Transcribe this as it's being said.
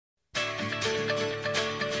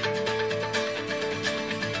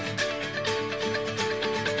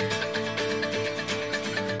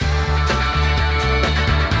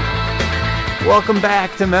Welcome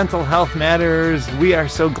back to Mental Health Matters. We are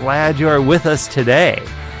so glad you are with us today.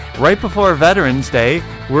 Right before Veterans Day,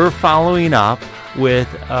 we're following up with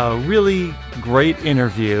a really great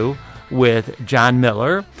interview with John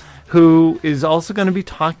Miller, who is also going to be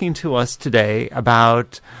talking to us today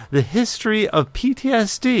about the history of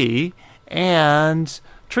PTSD and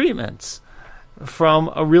treatments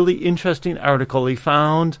from a really interesting article he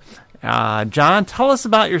found. John, tell us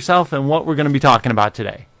about yourself and what we're going to be talking about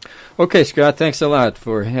today. Okay, Scott, thanks a lot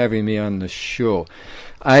for having me on the show.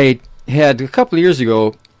 I had, a couple of years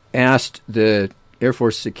ago, asked the Air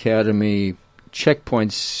Force Academy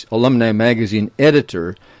Checkpoints Alumni Magazine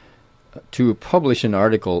editor to publish an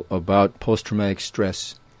article about post-traumatic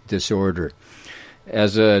stress disorder.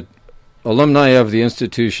 As an alumni of the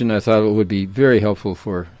institution, I thought it would be very helpful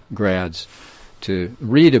for grads to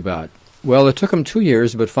read about. Well, it took them 2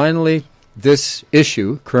 years, but finally this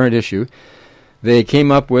issue, current issue, they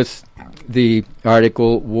came up with the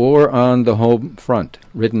article War on the Home Front,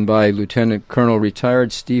 written by Lieutenant Colonel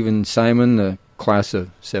retired Stephen Simon, the class of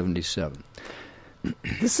 77.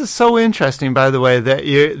 This is so interesting, by the way,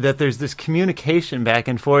 that there's this communication back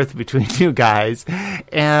and forth between you guys.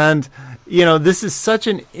 And, you know, this is such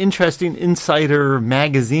an interesting insider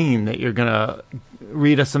magazine that you're going to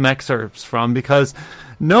read us some excerpts from, because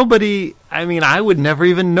I would never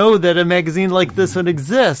even know that a magazine like this would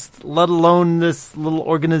exist, let alone this little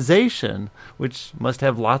organization, which must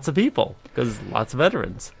have lots of people, because lots of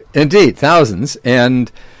veterans. Indeed, thousands.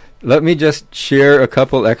 And let me just share a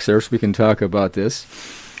couple excerpts. We can talk about this.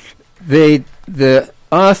 The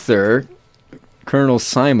author, Colonel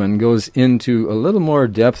Simon, goes into a little more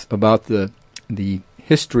depth about the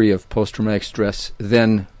history of post-traumatic stress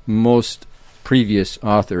than most previous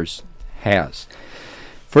authors has.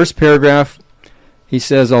 First paragraph, he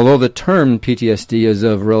says, although the term PTSD is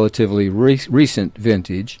of relatively recent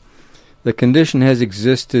vintage, the condition has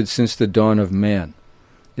existed since the dawn of man.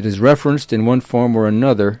 It is referenced in one form or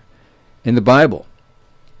another in the Bible,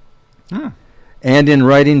 and in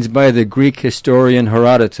writings by the Greek historian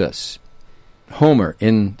Herodotus, Homer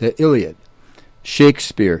in the Iliad,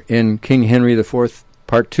 Shakespeare in King Henry IV,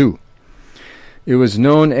 Part 2. It was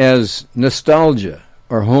known as nostalgia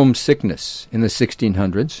or homesickness in the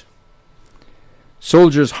 1600s,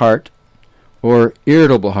 soldier's heart or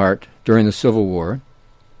irritable heart during the Civil War,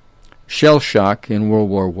 shell shock in World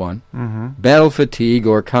War I, battle fatigue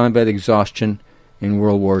or combat exhaustion in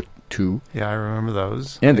World War II. Yeah, I remember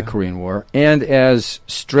those. And the Korean War, and as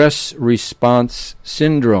stress response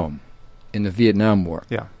syndrome in the Vietnam War.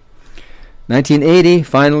 Yeah. 1980,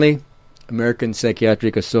 finally, American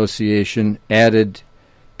Psychiatric Association added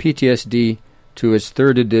PTSD to its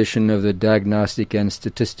third edition of the Diagnostic and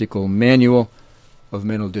Statistical Manual of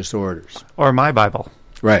Mental Disorders. Or my Bible.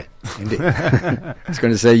 Right, indeed. I was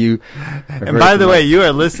going to say you... And by the way, you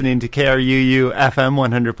are listening to KRUU FM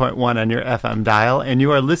 100.1 on your FM dial, and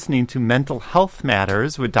you are listening to Mental Health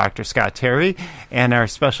Matters with Dr. Scott Terry and our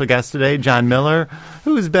special guest today, John Miller,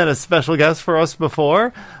 who's been a special guest for us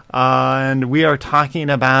before. And we are talking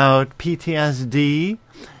about PTSD,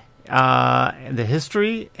 the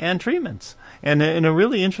history and treatments. And in a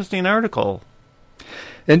really interesting article.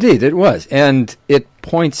 Indeed, it was. And it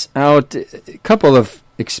points out a couple of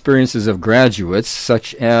experiences of graduates,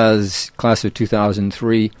 such as class of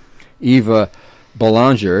 2003, Eva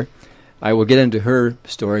Belanger. I will get into her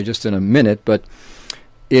story just in a minute, but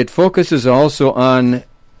it focuses also on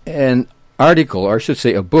an article, or I should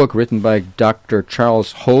say a book, written by Dr.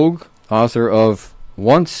 Charles Hogue, author of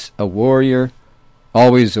Once a Warrior,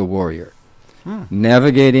 Always a Warrior,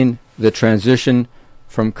 Navigating the Transition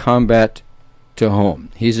from Combat to Home.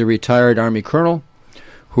 He's a retired Army colonel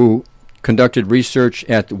who conducted research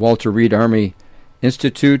at the Walter Reed Army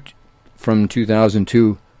Institute from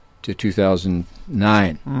 2002 to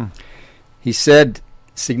 2009. He said,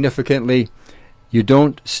 significantly, you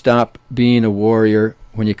don't stop being a warrior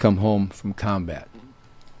when you come home from combat.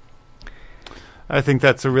 I think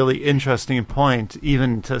that's a really interesting point,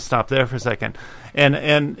 even to stop there for a second. And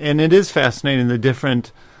it is fascinating, the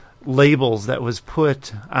different labels that was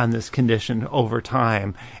put on this condition over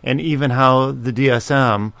time, and even how the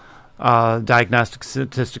DSM, Diagnostic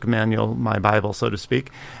Statistical Manual, my Bible, so to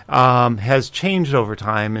speak, has changed over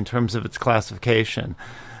time in terms of its classification.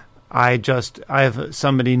 I have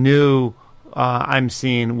somebody new I'm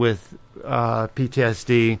seeing with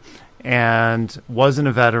PTSD and wasn't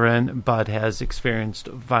a veteran but has experienced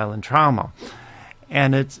violent trauma.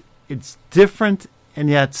 And it's different and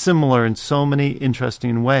yet similar in so many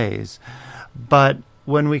interesting ways. But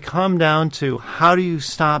when we come down to how do you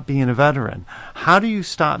stop being a veteran, how do you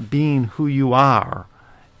stop being who you are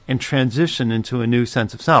and transition into a new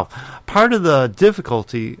sense of self. Part of the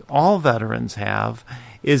difficulty all veterans have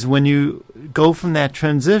is when you go from that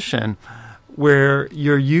transition where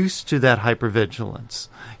you're used to that hypervigilance.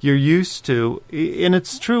 You're used to, and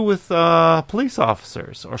it's true with police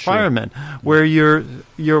officers or Sure. firemen, where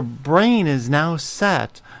your brain is now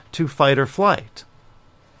set to fight or flight.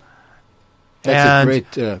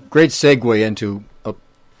 That's a great segue into a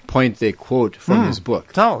point they quote from his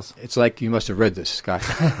book. Tell us. It's like you must have read this, Scott.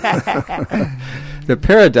 The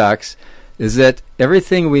paradox is that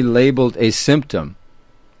everything we labeled a symptom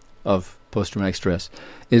of post-traumatic stress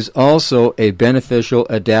is also a beneficial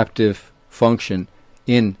adaptive function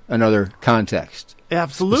in another context.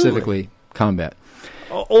 Absolutely. Specifically combat.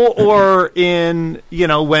 Or in,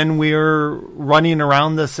 when we're running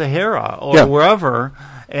around the Sahara or wherever,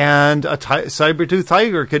 and a saber-toothed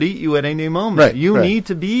tiger could eat you at any moment. Right, You right. need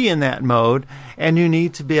to be in that mode, and you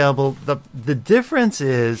need to be able... The difference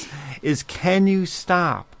is can you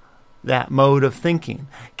stop that mode of thinking?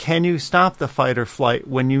 Can you stop the fight or flight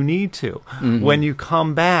when you need to? Mm-hmm. When you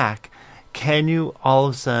come back, can you all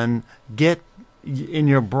of a sudden get in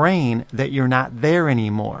your brain that you're not there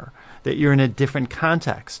anymore, that you're in a different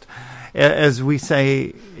context? As we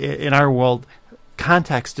say in our world,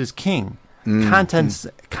 context is king.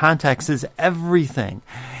 Context is everything.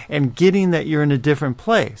 And getting that you're in a different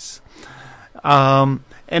place. And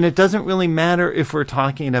it doesn't really matter if we're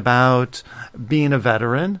talking about being a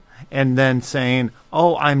veteran and then saying,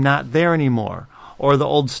 oh, I'm not there anymore. Or the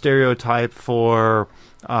old stereotype for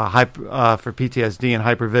PTSD and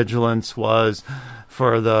hypervigilance was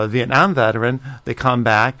for the Vietnam veteran, they come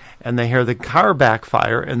back and they hear the car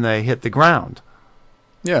backfire and they hit the ground.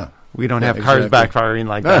 Yeah. We don't have cars backfiring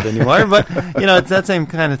like that anymore, but it's that same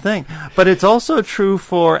kind of thing. But it's also true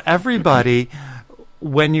for everybody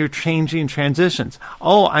when you're changing transitions.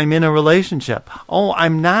 Oh, I'm in a relationship. Oh,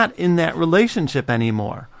 I'm not in that relationship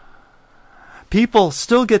anymore. People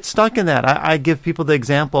still get stuck in that. I give people the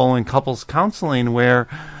example in couples counseling where,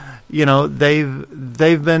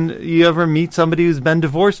 they've been. You ever meet somebody who's been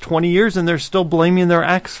divorced 20 years and they're still blaming their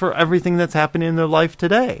ex for everything that's happening in their life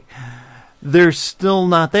today? They're still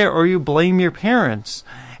not there. Or you blame your parents.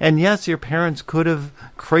 And yes, your parents could have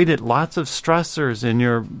created lots of stressors in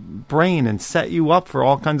your brain and set you up for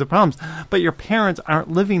all kinds of problems. But your parents aren't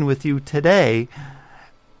living with you today.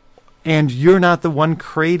 And you're not the one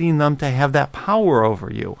creating them to have that power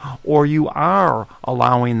over you. Or you are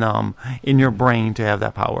allowing them in your brain to have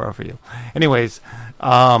that power over you. Anyways,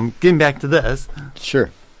 getting back to this. Sure.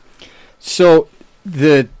 So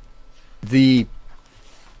the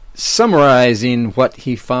summarizing what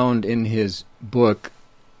he found in his book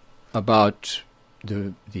about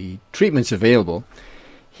the treatments available,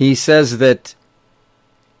 he says that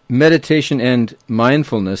meditation and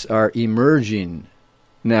mindfulness are emerging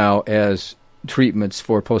now as treatments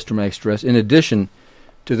for post-traumatic stress, in addition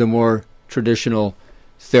to the more traditional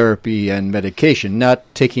therapy and medication, not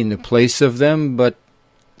taking the place of them, but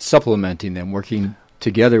supplementing them, working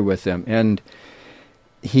together with them. And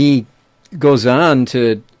he goes on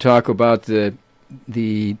to talk about the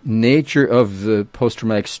nature of the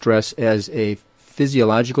post-traumatic stress as a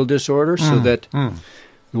physiological disorder, so that the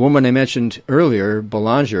woman I mentioned earlier,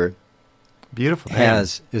 Belanger, beautiful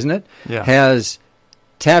has, isn't it? Yeah. Has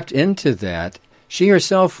tapped into that. She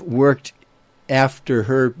herself worked after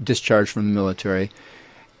her discharge from the military.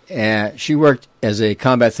 She worked as a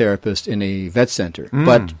combat therapist in a vet center,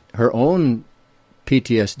 but her own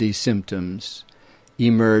PTSD symptoms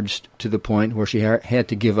emerged to the point where she had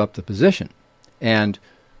to give up the position and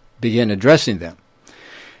begin addressing them.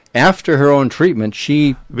 After her own treatment,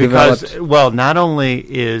 she developed... Well, not only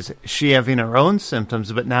is she having her own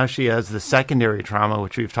symptoms, but now she has the secondary trauma,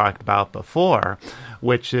 which we've talked about before,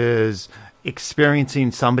 which is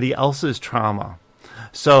experiencing somebody else's trauma.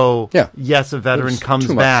 So, yes, a veteran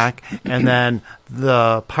comes back, and then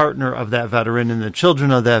the partner of that veteran and the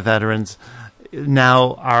children of that veterans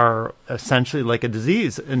now are essentially like a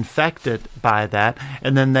disease infected by that,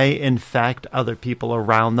 and then they infect other people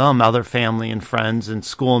around them, other family and friends and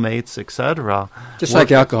schoolmates, etc. Just like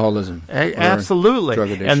alcoholism. Absolutely.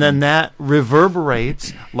 Drug addiction. And then that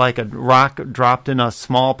reverberates like a rock dropped in a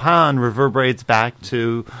small pond, reverberates back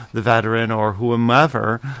to the veteran or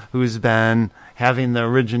whomever who's been having the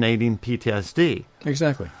originating PTSD.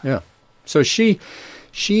 Exactly, yeah. So she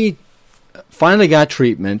finally got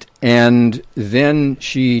treatment, and then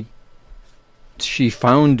she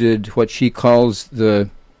founded what she calls the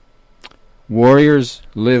Warriors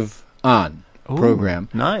Live On program.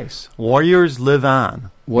 Nice. Warriors Live On.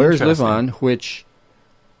 Warriors Live On, which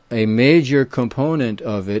a major component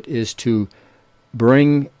of it is to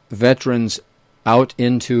bring veterans out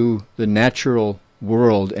into the natural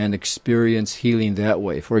world and experience healing that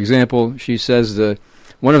way. For example, she says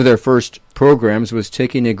one of their first programs was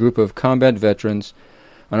taking a group of combat veterans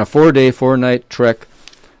on a 4-day, 4-night trek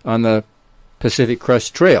on the Pacific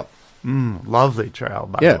Crest Trail. Lovely trail,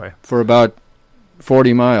 by the way. For about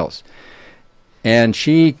 40 miles. And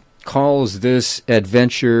she calls this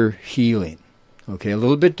adventure healing. Okay, a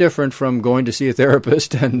little bit different from going to see a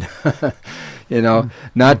therapist and,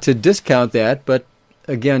 not to discount that, but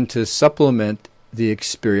again, to supplement the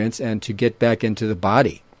experience and to get back into the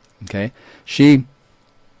body. Okay, she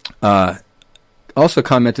also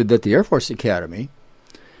commented that the Air Force Academy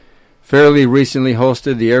fairly recently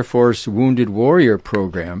hosted the Air Force Wounded Warrior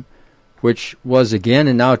Program, which was again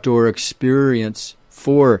an outdoor experience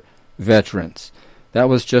for veterans. That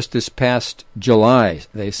was just this past July.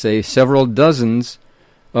 They say several dozens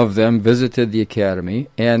of them visited the academy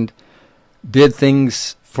and did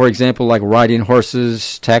things, for example, like riding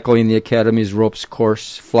horses, tackling the academy's ropes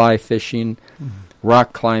course, fly fishing,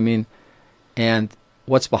 rock climbing. And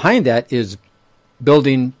what's behind that is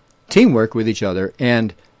building teamwork with each other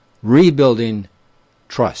and rebuilding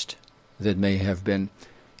trust that may have been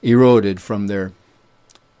eroded from their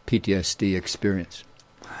PTSD experience.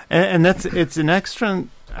 And it's an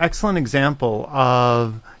excellent example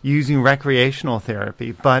of using recreational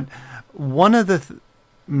therapy. But one of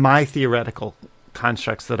my theoretical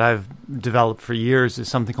constructs that I've developed for years is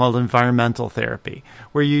something called environmental therapy,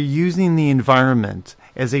 where you're using the environment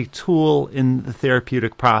as a tool in the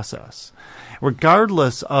therapeutic process,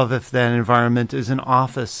 regardless of if that environment is an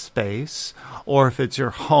office space or if it's your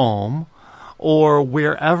home or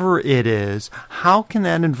wherever it is. How can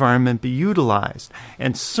that environment be utilized?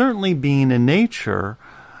 And certainly being in nature,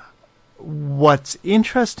 what's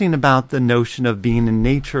interesting about the notion of being in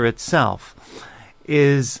nature itself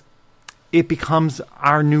is it becomes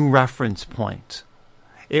our new reference point.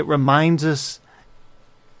 It reminds us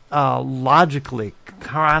logically,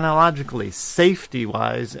 chronologically,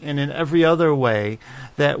 safety-wise, and in every other way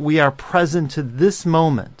that we are present to this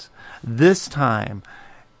moment, this time.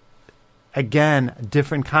 Again,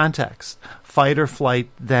 different context. Fight or flight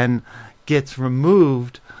then gets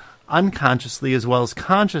removed unconsciously as well as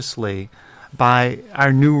consciously by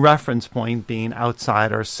our new reference point being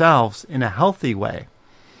outside ourselves in a healthy way.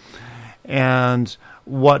 And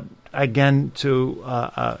what, again, to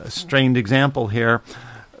a strained example here,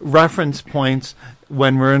 reference points,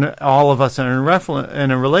 when we're all of us are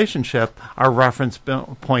in a relationship, our reference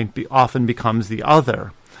point often becomes the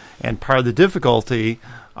other. And part of the difficulty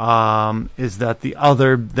is that the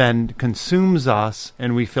other then consumes us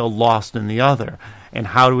and we feel lost in the other. And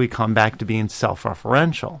how do we come back to being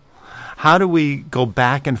self-referential? How do we go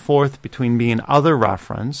back and forth between being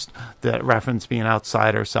other-referenced, that reference being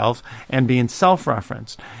outside ourselves, and being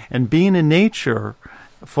self-referenced? And being in nature,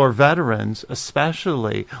 for veterans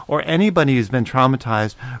especially, or anybody who's been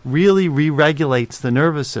traumatized, really re-regulates the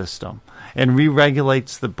nervous system and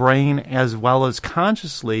re-regulates the brain as well as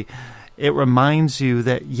consciously. It reminds you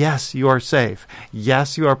that, yes, you are safe.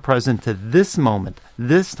 Yes, you are present to this moment,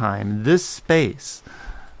 this time, this space,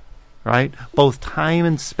 right? Both time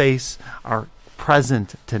and space are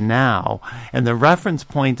present to now, and the reference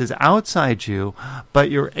point is outside you, but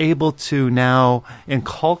you're able to now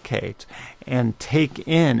inculcate and take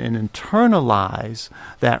in and internalize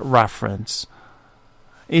that reference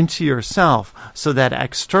into yourself so that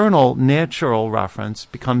external natural reference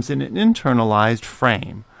becomes an internalized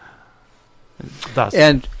frame.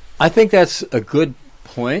 And I think that's a good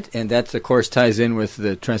point, and that, of course, ties in with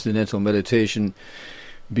the transcendental meditation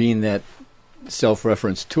being that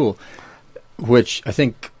self-reference tool, which I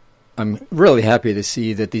think I'm really happy to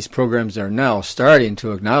see that these programs are now starting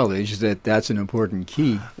to acknowledge that that's an important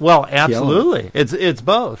key. Well, absolutely. It's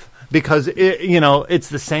both, because it's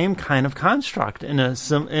the same kind of construct in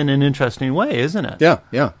an interesting way, isn't it?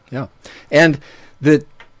 Yeah. And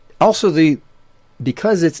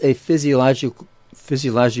because it's a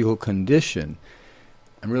physiological condition,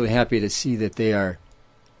 I'm really happy to see that they are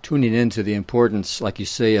tuning into the importance, like you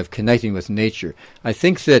say, of connecting with nature. I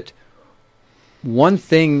think that one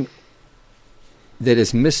thing that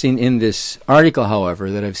is missing in this article, however,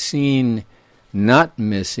 that I've seen not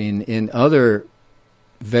missing in other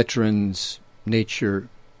veterans' nature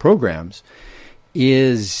programs,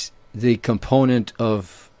 is the component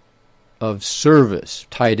of service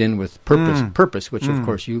tied in with purpose, which of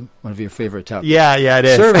course one of your favorite topics. Yeah, it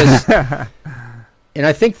is. Service. And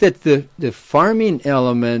I think that the farming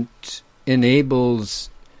element enables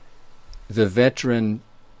the veteran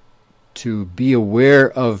to be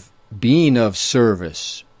aware of being of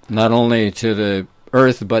service, not only to the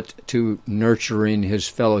earth, but to nurturing his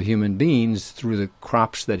fellow human beings through the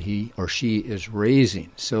crops that he or she is raising.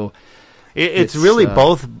 So it's really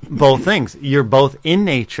both things. You're both in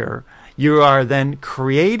nature. You are then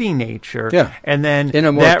creating nature, and then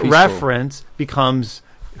that reference becomes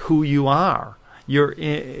who you are. You're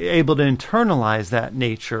able to internalize that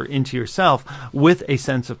nature into yourself with a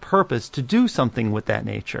sense of purpose to do something with that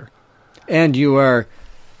nature. And you are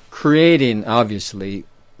creating, obviously,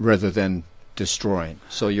 rather than destroying.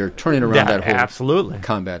 So you're turning around that whole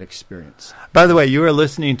combat experience. By the way, you are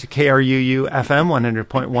listening to KRUU FM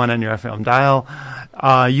 100.1 on your FM dial.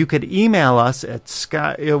 You could email us at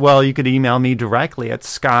Scott. Well, you could email me directly at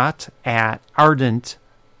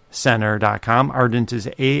scott@ardentcenter.com. Ardent is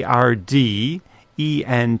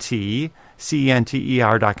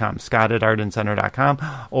ARDENTCENTER.com. Scott@ardentcenter.com.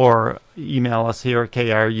 Or email us here at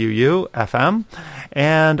KRUU FM.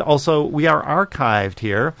 And also, we are archived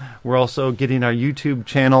here. We're also getting our YouTube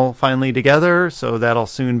channel finally together, so that'll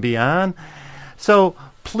soon be on. So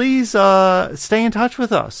please stay in touch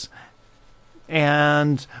with us.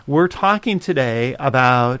 And we're talking today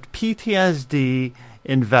about PTSD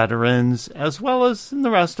in veterans, as well as in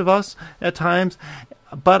the rest of us at times,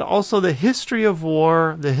 but also the history of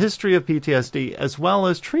war, the history of PTSD, as well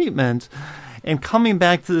as treatment, and coming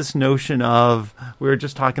back to this notion of, we were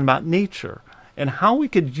just talking about nature, and how we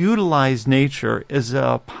could utilize nature as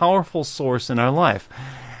a powerful source in our life.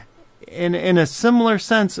 In a similar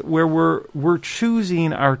sense, where we're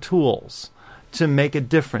choosing our tools to make a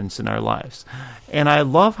difference in our lives. And I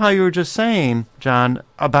love how you were just saying, John,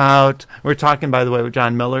 about, we're talking, by the way, with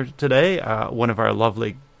John Miller today, one of our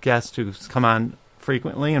lovely guests who's come on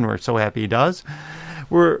frequently, and we're so happy he does.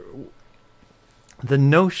 The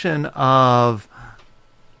notion of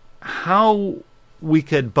how we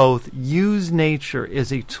could both use nature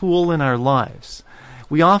as a tool in our lives.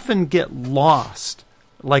 We often get lost,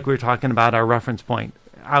 like we were talking about our reference point,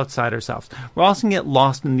 outside ourselves. We often get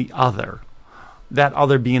lost in the other. That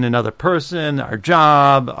other being another person, our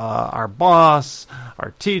job, our boss,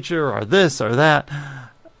 our teacher, or this or that.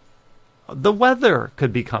 The weather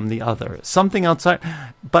could become the other, something outside.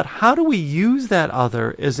 But how do we use that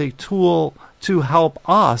other as a tool to help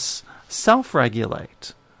us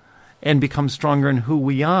self-regulate and become stronger in who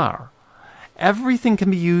we are? Everything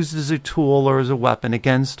can be used as a tool or as a weapon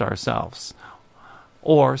against ourselves,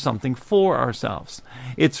 or something for ourselves.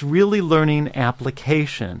 It's really learning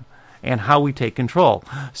application and how we take control.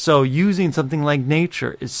 So using something like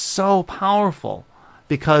nature is so powerful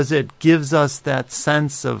because it gives us that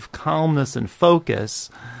sense of calmness and focus,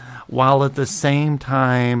 while at the same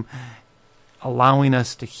time allowing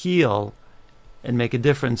us to heal and make a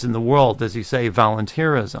difference in the world, as you say,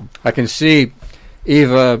 volunteerism. I can see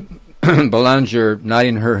Eva Belanger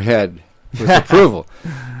nodding her head with approval.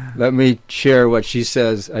 Let me share what she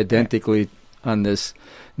says identically on this.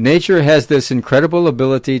 Nature has this incredible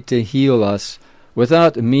ability to heal us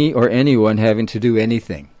without me or anyone having to do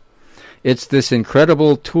anything. It's this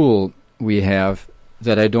incredible tool we have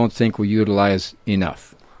that I don't think we utilize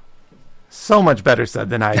enough. So much better said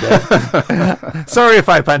than I did. Sorry if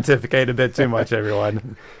I pontificate a bit too much,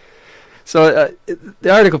 everyone. So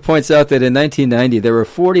the article points out that in 1990 there were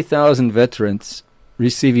 40,000 veterans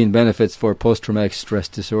receiving benefits for post-traumatic stress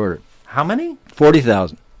disorder. How many?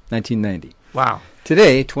 40,000, 1990. Wow.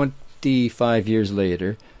 Today, 25 years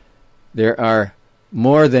later, there are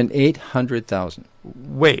more than 800,000.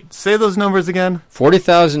 Wait, say those numbers again.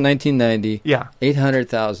 40,000 1990. Yeah.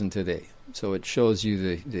 800,000 today. So it shows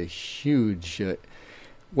you the huge.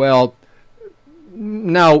 Well,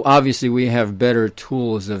 now obviously we have better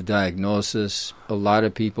tools of diagnosis. A lot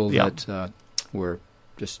of people that were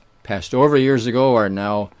just passed over years ago are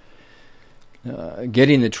now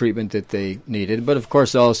getting the treatment that they needed. But of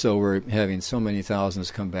course, also we're having so many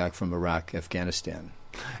thousands come back from Iraq, Afghanistan.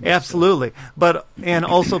 Absolutely. And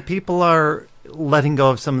also people are letting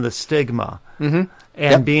go of some of the stigma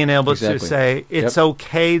and being able to say it's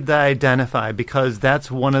okay to identify, because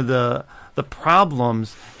that's one of the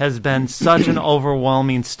problems has been such an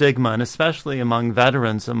overwhelming stigma, and especially among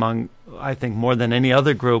veterans, among, I think, more than any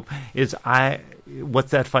other group, is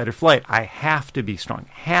what's that fight or flight? I have to be strong.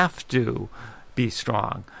 Have to be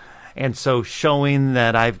strong. And so showing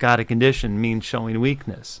that I've got a condition means showing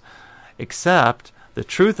weakness. Except the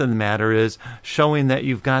truth of the matter is showing that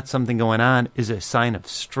you've got something going on is a sign of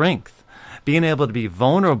strength. Being able to be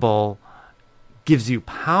vulnerable gives you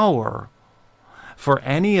power for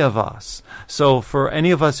any of us. So for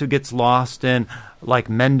any of us who gets lost in, like,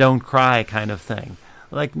 men don't cry kind of thing,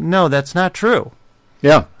 like, no, that's not true.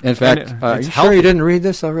 Yeah. In fact, are you sure you didn't read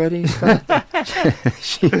this already, Scott?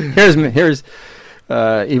 Here's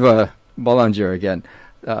Eva Belanger again.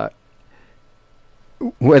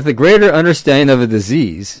 With a greater understanding of a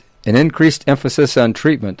disease, an increased emphasis on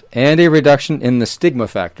treatment, and a reduction in the stigma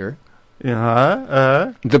factor,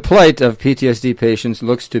 the plight of PTSD patients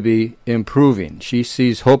looks to be improving. She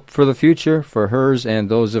sees hope for the future for hers and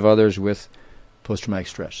those of others with post-traumatic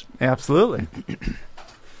stress. Absolutely.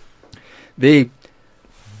 The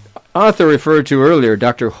author referred to earlier,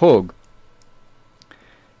 Dr. Hoag,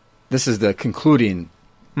 this is the concluding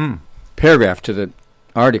paragraph to the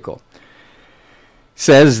article,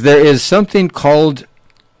 says there is something called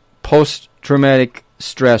post-traumatic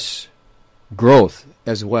stress growth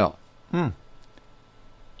as well.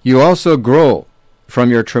 You also grow from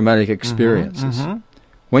your traumatic experiences.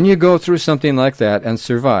 When you go through something like that and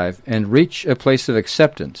survive and reach a place of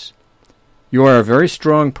acceptance, you are a very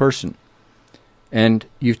strong person, and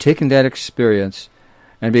you've taken that experience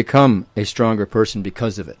and become a stronger person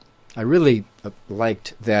because of it. I really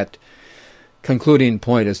liked that concluding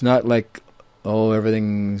point. It's not like, oh,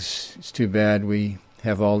 it's too bad we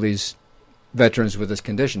have all these veterans with this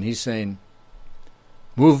condition. He's saying,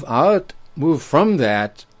 move from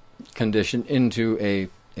that condition into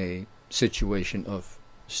a situation of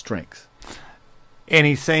strength. And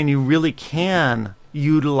he's saying you really can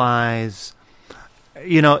utilize,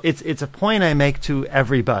 it's a point I make to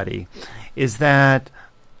everybody, is that,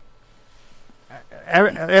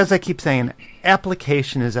 as I keep saying,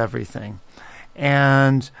 application is everything.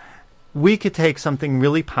 And we could take something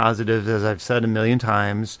really positive, as I've said a million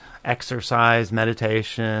times, exercise,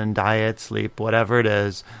 meditation, diet, sleep, whatever it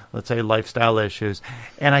is, let's say lifestyle issues,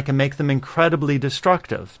 and I can make them incredibly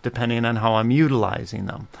destructive, depending on how I'm utilizing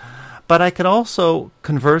them. But I could also,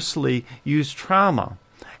 conversely, use trauma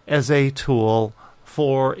as a tool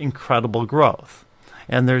for incredible growth.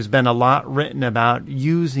 And there's been a lot written about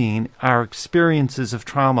using our experiences of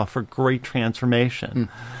trauma for great transformation.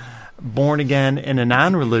 Born again in a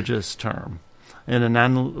non-religious term, in a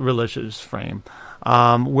non-religious frame,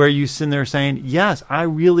 where you sit there saying, yes, I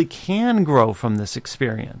really can grow from this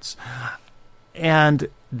experience. And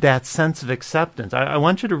that sense of acceptance. I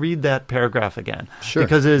want you to read that paragraph again. Sure.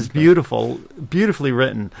 Because it is beautiful, beautifully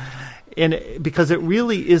written. And because it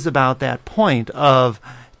really is about that point of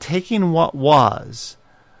taking what was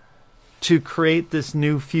to create this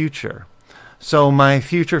new future. So my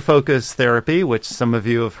future focus therapy, which some of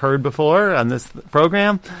you have heard before on this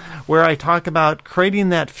program, where I talk about creating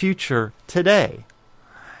that future today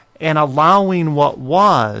and allowing what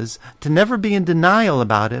was to never be in denial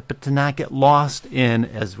about it, but to not get lost in,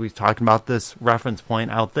 as we've talked about this reference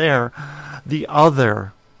point out there, the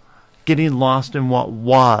other, getting lost in what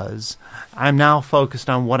was. I'm now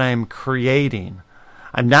focused on what I'm creating.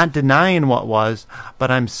 I'm not denying what was,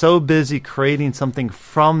 but I'm so busy creating something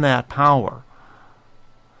from that power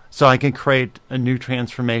so I can create a new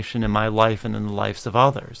transformation in my life and in the lives of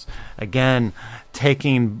others. Again,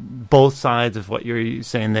 taking both sides of what you're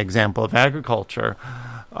saying, the example of agriculture,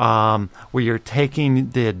 where you're taking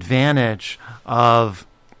the advantage of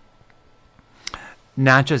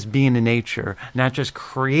not just being in nature, not just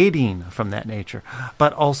creating from that nature,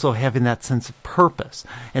 but also having that sense of purpose.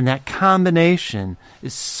 And that combination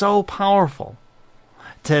is so powerful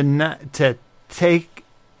to take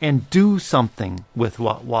and do something with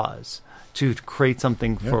what was, to create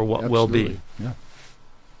something for what will be. Yeah.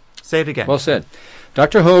 Say it again. Well said.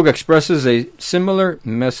 Dr. Hoag expresses a similar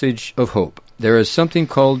message of hope. There is something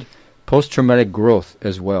called post-traumatic growth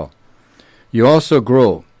as well. You also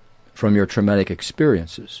grow from your traumatic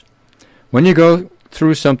experiences. When you go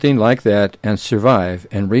through something like that and survive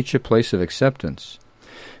and reach a place of acceptance,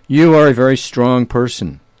 you are a very strong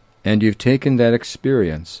person, and you've taken that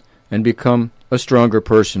experience and become a stronger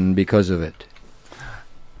person because of it.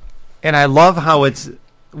 And I love how it's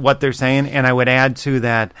what they're saying, and I would add to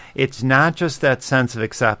that, it's not just that sense of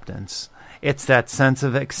acceptance. It's that sense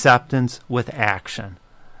of acceptance with action.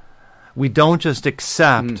 We don't just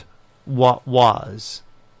accept what was,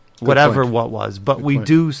 whatever what was, but we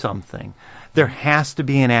do something. There has to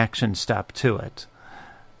be an action step to it.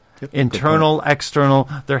 Yep, internal, external,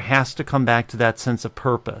 there has to come back to that sense of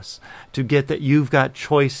purpose, to get that you've got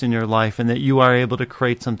choice in your life and that you are able to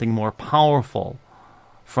create something more powerful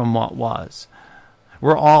from what was.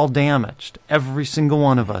 We're all damaged. Every single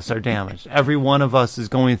one of us are damaged. Every one of us is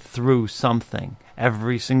going through something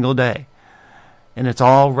every single day. And it's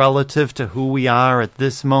all relative to who we are at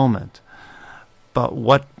this moment. But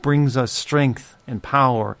what brings us strength and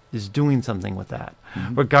power is doing something with that.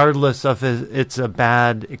 Regardless of if it's a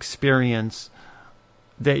bad experience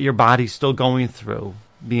that your body's still going through,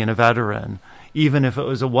 being a veteran. Even if it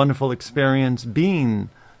was a wonderful experience being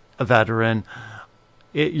a veteran,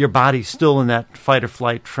 your body's still in that fight or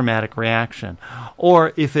flight traumatic reaction.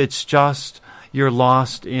 Or if it's just you're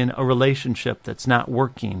lost in a relationship that's not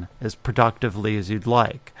working as productively as you'd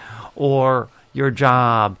like, or your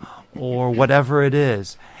job, or whatever it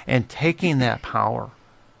is, and taking that power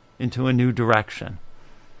into a new direction.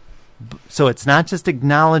 So it's not just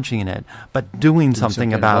acknowledging it, but doing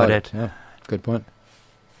something about it. Yeah, good point.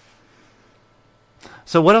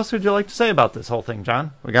 So what else would you like to say about this whole thing,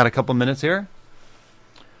 John? We got a couple minutes here.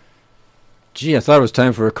 Gee, I thought it was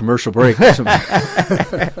time for a commercial break.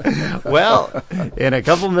 Well, in a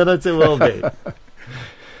couple minutes it will be.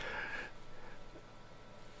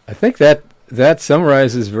 I think that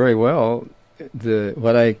summarizes very well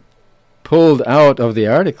what I pulled out of the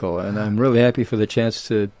article, and I'm really happy for the chance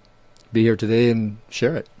to be here today and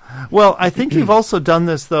share it. Well, I think you've also done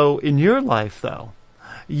this, though, in your life, though.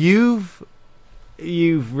 You've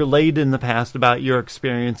relayed in the past about your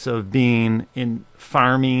experience of being in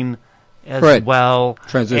farming as well.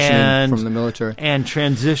 Transitioning from the military. And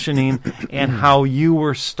transitioning, and how you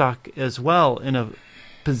were stuck as well in a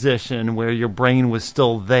position where your brain was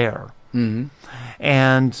still there. Mm-hmm.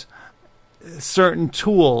 And certain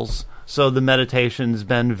tools, so the meditation's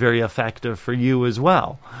been very effective for you as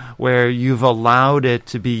well, where you've allowed it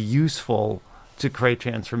to be useful to create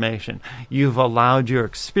transformation. You've allowed your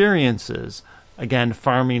experiences, again,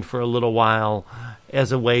 farming for a little while,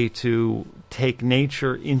 as a way to take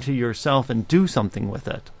nature into yourself and do something with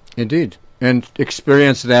it. Indeed. And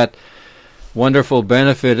experience that wonderful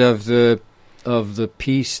benefit of the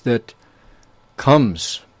peace that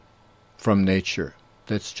comes from nature.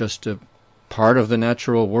 That's just a part of the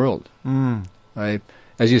natural world.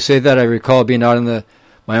 As you say that, I recall being out in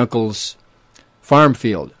my uncle's farm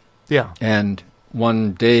field. Yeah. And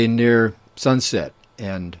one day near sunset,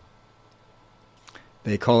 and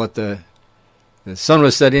they call it the sun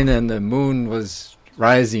was setting and the moon was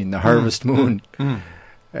rising, the harvest moon.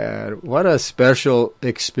 And what a special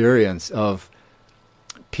experience of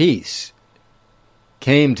peace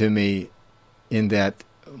came to me in that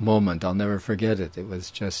moment. I'll never forget it. It was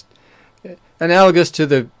just analogous to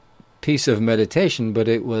the peace of meditation, but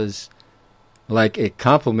it was like a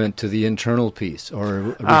complement to the internal peace, or a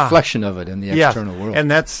reflection of it in the external world. And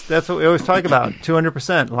that's what we always talk about,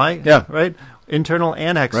 200%, right? Yeah. Right? Internal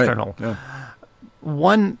and external. Right. Yeah.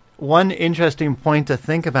 One interesting point to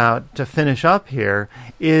think about to finish up here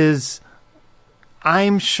is,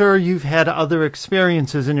 I'm sure you've had other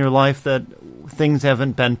experiences in your life that things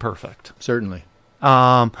haven't been perfect. Certainly.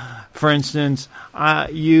 For instance,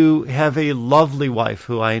 you have a lovely wife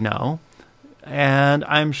who I know, and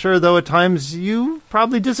I'm sure, though, at times you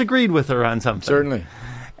probably disagreed with her on something. Certainly.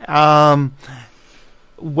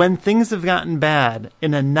 When things have gotten bad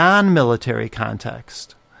in a non-military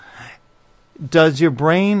context, has your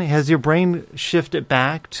brain shifted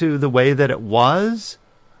back to the way that it was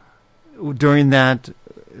during that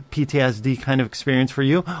PTSD kind of experience for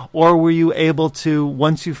you? Or were you able to,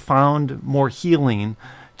 once you found more healing,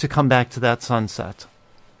 to come back to that sunset?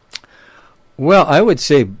 Well, I would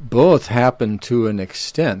say both happen to an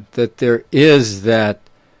extent. That there is that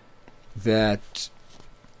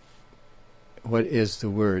what is the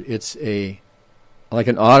word? It's like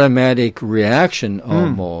an automatic reaction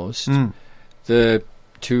almost.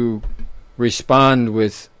 To respond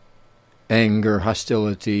with anger,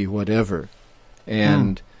 hostility, whatever.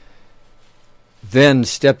 And then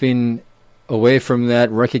stepping away from that,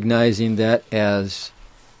 recognizing that as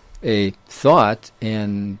a thought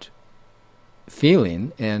and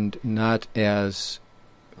feeling, and not as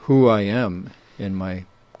who I am in my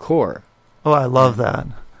core. Oh, I love that.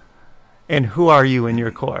 And who are you in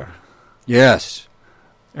your core? Yes.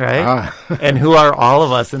 Right? And who are all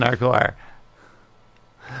of us in our core?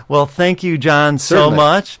 Well, thank you, John, so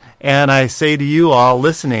much. And I say to you all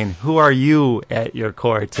listening, who are you at your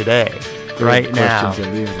core today, right now?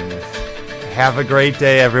 Have a great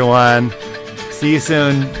day, everyone. See you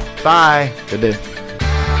soon. Bye. Good day.